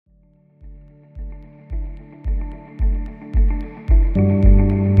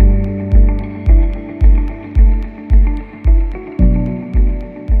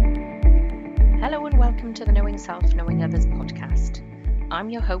Yourself, Knowing Others podcast.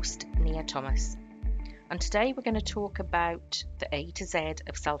 I'm your host, Nia Thomas, and today we're going to talk about the A to Z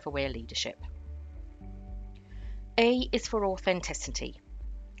of self-aware leadership. A is for authenticity.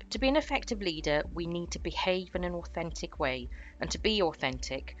 To be an effective leader, we need to behave in an authentic way, and to be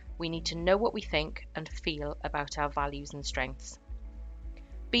authentic, we need to know what we think and feel about our values and strengths.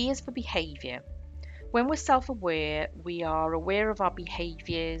 B is for behaviour. When we're self-aware, we are aware of our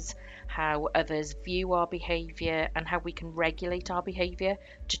behaviours, how others view our behaviour, and how we can regulate our behaviour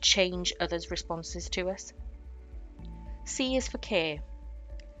to change others' responses to us. C is for care.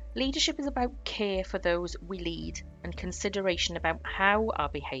 Leadership is about care for those we lead and consideration about how our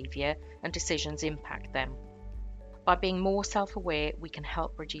behaviour and decisions impact them. By being more self-aware, we can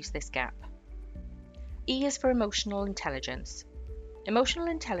help reduce this gap. E is for emotional intelligence. Emotional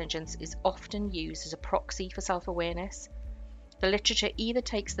intelligence is often used as a proxy for self-awareness. The literature either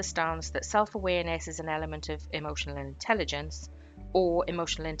takes the stance that self-awareness is an element of emotional intelligence, or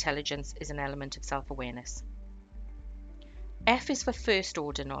emotional intelligence is an element of self-awareness. F is for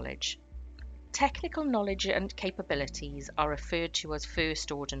first-order knowledge. Technical knowledge and capabilities are referred to as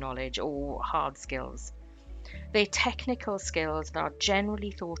first-order knowledge or hard skills. They're technical skills that are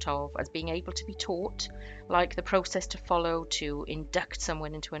generally thought of as being able to be taught, like the process to follow to induct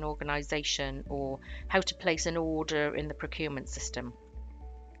someone into an organisation or how to place an order in the procurement system.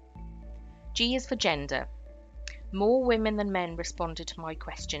 G is for gender. More women than men responded to my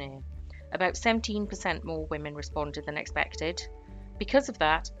questionnaire. About 17% more women responded than expected. Because of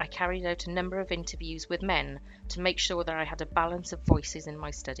that, I carried out a number of interviews with men to make sure that I had a balance of voices in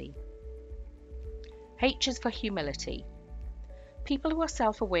my study. H is for humility. People who are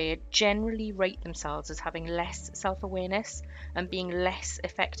self-aware generally rate themselves as having less self-awareness and being less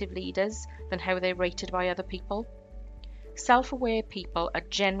effective leaders than how they're rated by other people. Self-aware people are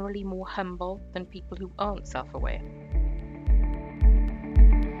generally more humble than people who aren't self-aware.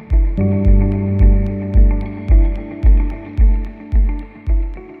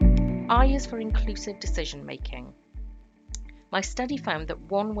 I is for inclusive decision making. My study found that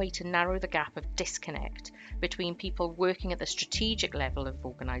one way to narrow the gap of disconnect between people working at the strategic level of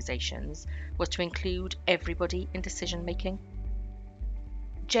organisations was to include everybody in decision making.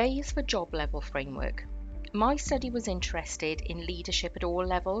 J is for job level framework. My study was interested in leadership at all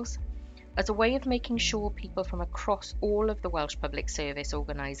levels. As a way of making sure people from across all of the Welsh Public Service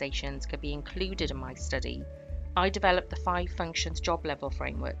organisations could be included in my study, I developed the 5 functions job level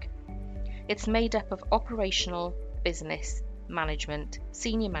framework. It's made up of operational, business, management,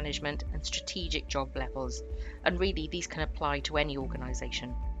 senior management and strategic job levels, and really these can apply to any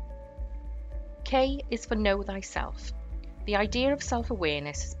organisation. K is for know thyself. The idea of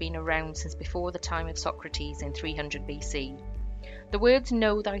self-awareness has been around since before the time of Socrates in 300 BC. The words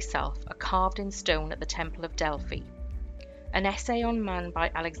know thyself are carved in stone at the Temple of Delphi. An essay on man by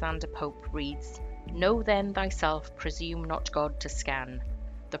Alexander Pope reads, "Know then thyself, presume not God to scan.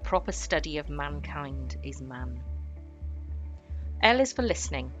 The proper study of mankind is man." L is for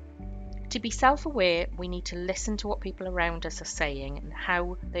listening. To be self-aware, we need to listen to what people around us are saying and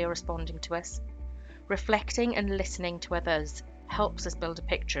how they are responding to us. Reflecting and listening to others helps us build a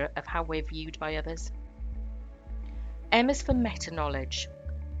picture of how we're viewed by others. M is for meta-knowledge.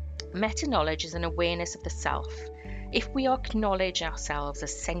 Meta-knowledge is an awareness of the self. If we acknowledge ourselves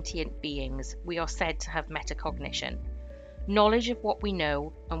as sentient beings, we are said to have metacognition. Knowledge of what we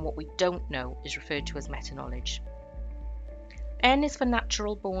know and what we don't know is referred to as meta-knowledge. N is for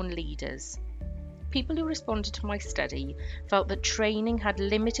natural-born leaders. People who responded to my study felt that training had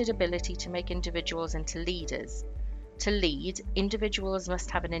limited ability to make individuals into leaders. To lead, individuals must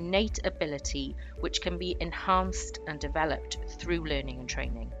have an innate ability which can be enhanced and developed through learning and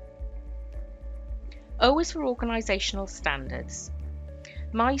training. O is for organisational standards.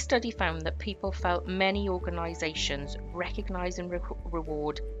 My study found that people felt many organisations recognise and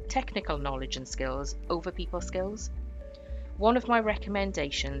reward technical knowledge and skills over people skills. One of my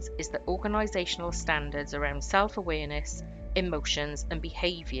recommendations is that organisational standards around self-awareness, emotions and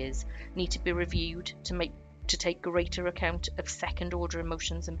behaviours need to be reviewed to take greater account of second-order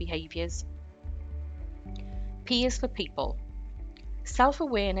emotions and behaviours. P is for people.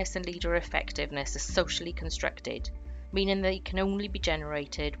 Self-awareness and leader effectiveness are socially constructed, meaning they can only be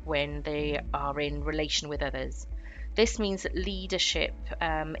generated when they are in relation with others. This means that leadership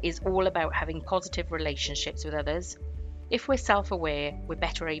is all about having positive relationships with others. If we're self-aware, we're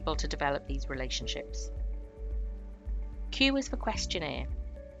better able to develop these relationships. Q is for questionnaire.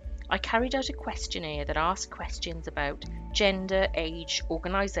 I carried out a questionnaire that asked questions about gender, age,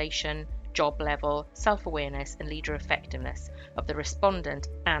 organisation, job level, self-awareness and leader effectiveness of the respondent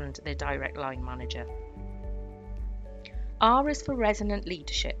and their direct line manager. R is for resonant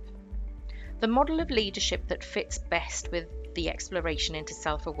leadership. The model of leadership that fits best with the exploration into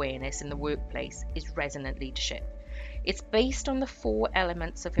self-awareness in the workplace is resonant leadership. It's based on the 4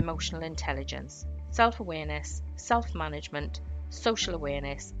 elements of emotional intelligence: self-awareness, self-management, social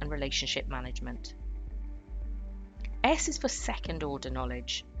awareness, and relationship management. S is for second-order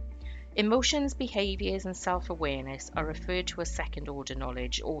knowledge. Emotions, behaviours, and self-awareness are referred to as second-order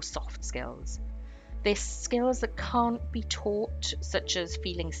knowledge or soft skills. They're skills that can't be taught, such as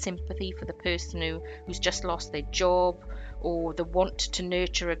feeling sympathy for the person who's just lost their job, or the want to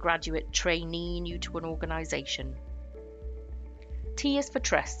nurture a graduate trainee new to an organisation. T is for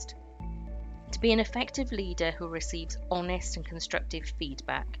trust. To be an effective leader who receives honest and constructive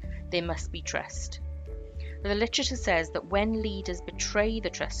feedback, there must be trust. The literature says that when leaders betray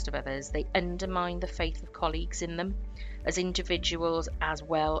the trust of others, they undermine the faith of colleagues in them, as individuals as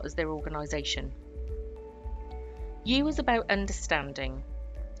well as their organisation. U is about understanding.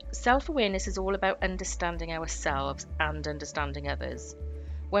 Self-awareness is all about understanding ourselves and understanding others.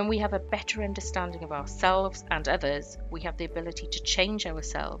 When we have a better understanding of ourselves and others, we have the ability to change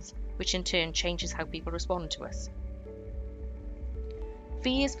ourselves, which in turn changes how people respond to us.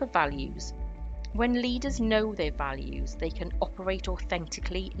 V is for values. When leaders know their values, they can operate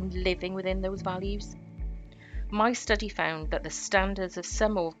authentically in living within those values. My study found that the standards of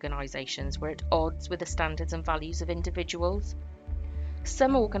some organisations were at odds with the standards and values of individuals.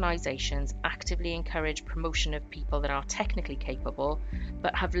 Some organisations actively encourage promotion of people that are technically capable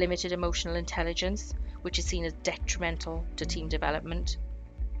but have limited emotional intelligence, which is seen as detrimental to team development.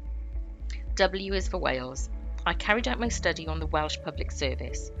 W is for Wales. I carried out my study on the Welsh Public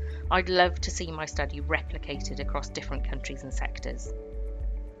Service. I'd love to see my study replicated across different countries and sectors.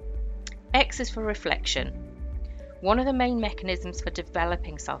 X is for reflection. One of the main mechanisms for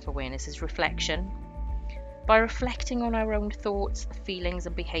developing self-awareness is reflection. By reflecting on our own thoughts, feelings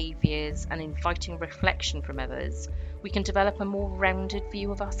and behaviours and inviting reflection from others, we can develop a more rounded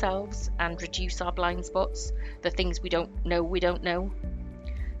view of ourselves and reduce our blind spots, the things we don't know.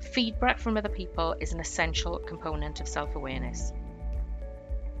 Feedback from other people is an essential component of self-awareness.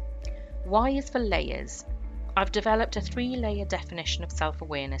 Y is for layers. I've developed a 3-layer definition of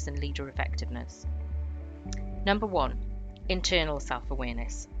self-awareness and leader effectiveness. Number 1, internal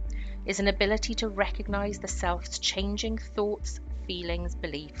self-awareness is an ability to recognise the self's changing thoughts, feelings,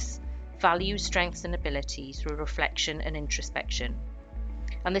 beliefs, values, strengths and abilities through reflection and introspection.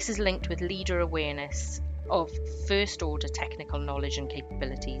 And this is linked with leader awareness of first-order technical knowledge and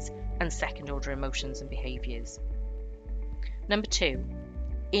capabilities and second-order emotions and behaviours. Number 2,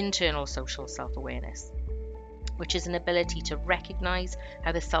 internal social self-awareness, which is an ability to recognise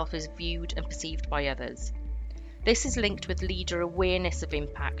how the self is viewed and perceived by others. This is linked with leader awareness of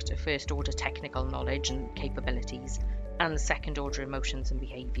impact of first-order technical knowledge and capabilities and second-order emotions and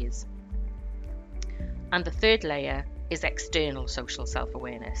behaviours. And the 3rd layer is external social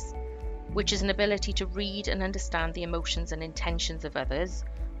self-awareness, which is an ability to read and understand the emotions and intentions of others,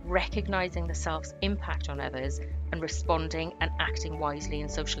 recognising the self's impact on others and responding and acting wisely in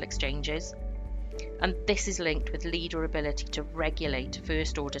social exchanges. And this is linked with leader ability to regulate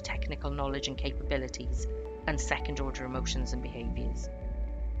first-order technical knowledge and capabilities and second-order emotions and behaviours.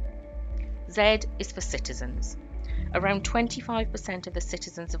 Z is for citizens. Around 25% of the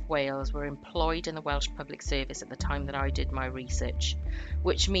citizens of Wales were employed in the Welsh Public Service at the time that I did my research,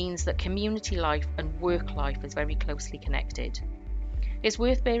 which means that community life and work life is very closely connected. It's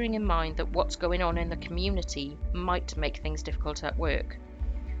worth bearing in mind that what's going on in the community might make things difficult at work.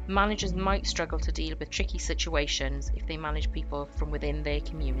 Managers might struggle to deal with tricky situations if they manage people from within their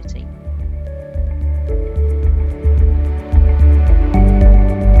community.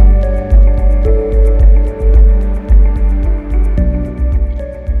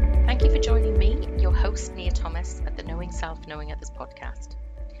 Thank you for joining me, your host Nia Thomas, at the Knowing Self, Knowing Others podcast.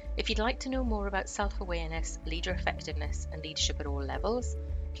 If you'd like to know more about self-awareness, leader effectiveness and leadership at all levels,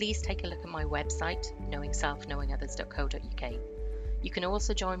 please take a look at my website, knowingselfknowingothers.co.uk. You can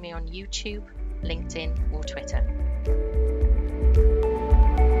also join me on YouTube, LinkedIn or Twitter.